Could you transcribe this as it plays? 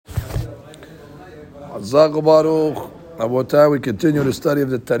Chazak Baruch. Rabotai, we continue the study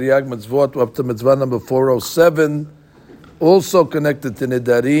of the Tariag Mitzvot up to Mitzvah number 407, also connected to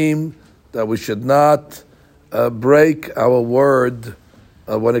Nidarim, that we should not break our word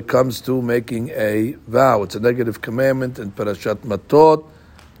when it comes to making a vow. It's a negative commandment in Parashat Matot.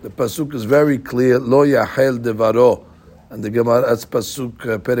 The pasuk is very clear, Lo Yahel Devaro. And the Gemara, that's pasuk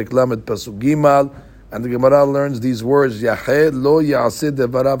Perek Lamed, pasuk Gimal, and the Gemara learns these words, Yahel Lo Yaseh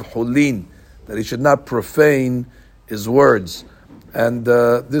Devarav Hulin, that he should not profane his words. And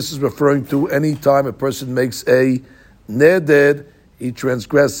this is referring to any time a person makes a neder, he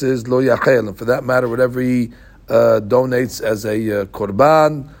transgresses Lo Yahel. And for that matter, whatever he donates as a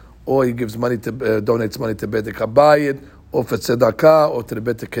korban, or he gives money to donates money to Beit HaKabayit, or for tzedakah, or to the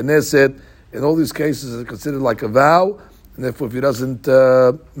Beit HaKnesset. In all these cases, it's considered like a vow, and therefore if he doesn't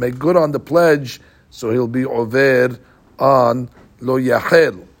make good on the pledge, so he'll be over on Lo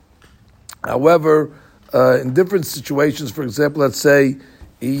Yahel. However, in different situations, for example, let's say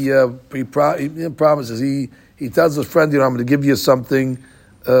he promises, he tells his friend, I'm going to give you something,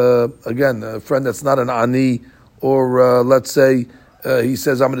 again, a friend that's not an ani, or let's say he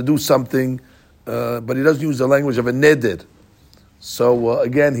says, I'm going to do something, but he doesn't use the language of a neder. So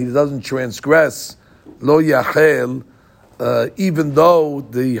again, he doesn't transgress Lo Yahel, even though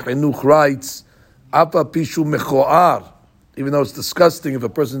the Chinuch writes, Apa Pishu Mechoar, even though it's disgusting if a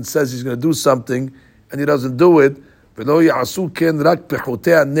person says he's going to do something and he doesn't do it. Only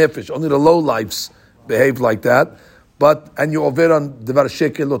the low lives behave like that. And you over on devar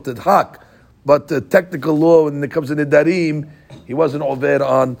shekel lo tedhak. But the technical law, when it comes to nidarim, he wasn't over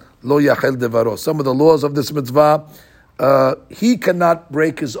on lo yachel devaro. Some of the laws of this mitzvah, he cannot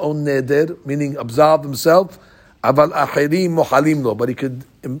break his own neder, meaning absolve himself. Aval achirim mohalim lo, but he could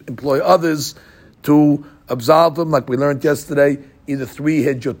employ others to absolve him, like we learned yesterday, either 3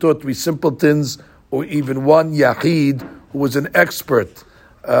 hedjotot, 3 simpletons, or even 1 yachid who was an expert.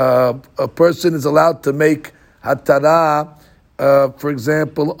 A person is allowed to make hatara, for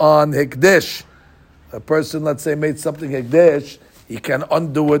example, on hekdesh. A person, let's say, made something hekdesh, he can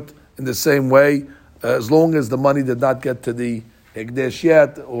undo it in the same way, as long as the money did not get to the hekdesh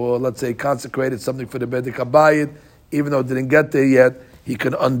yet, or let's say consecrated something for the Beit HaKabayit, even though it didn't get there yet, he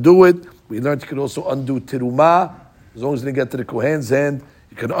can undo it. We learned you can also undo tirumah, as long as you didn't get to the Kohen's hand.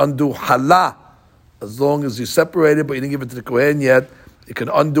 You can undo halah, as long as you separated, but you didn't give it to the Kohen yet. You can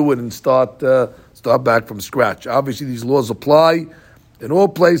undo it and start back from scratch. Obviously, these laws apply in all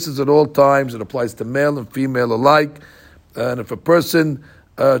places, at all times. It applies to male and female alike. And if a person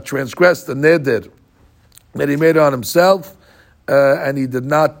transgressed the neder that he made on himself, and he did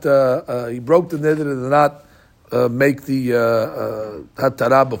not, he broke the neder and did not make the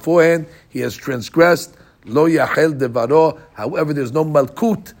hatara beforehand, he has transgressed Lo Yahel Devaro. However, there's no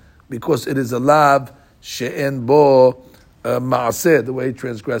malkut, because it is a lav she'en bo ma'aseh, the way he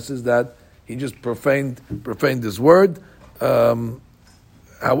transgresses that. He just profaned his word. However,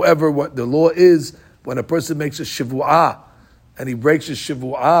 what the law is, when a person makes a shivu'ah, and he breaks his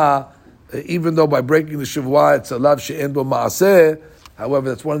shivu'ah, even though by breaking the shivu'ah, it's a lav she'en bo ma'aseh, however,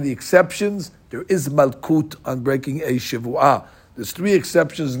 that's one of the exceptions. There is malkut on breaking a shivu'ah. There's 3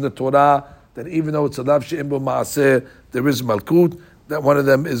 exceptions in the Torah that even though it's a lav she'en bo ma'aseh, there is malkut. That one of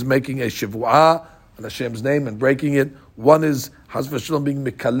them is making a shivu'ah on Hashem's name and breaking it. One is Chas v'shalom being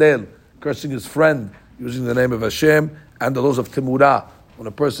mikalel, cursing his friend using the name of Hashem, and the laws of timurah, when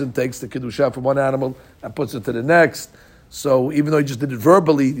a person takes the kedusha from one animal and puts it to the next. So even though he just did it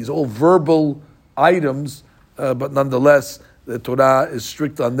verbally, these are all verbal items, but nonetheless, the Torah is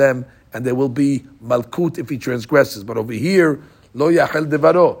strict on them, and there will be malkut if he transgresses. But over here, lo yachel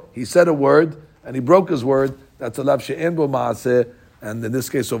devaro, he said a word and he broke his word. That's a lav she'en bo ma'aseh, and in this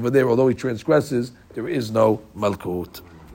case over there, although he transgresses, there is no malkut.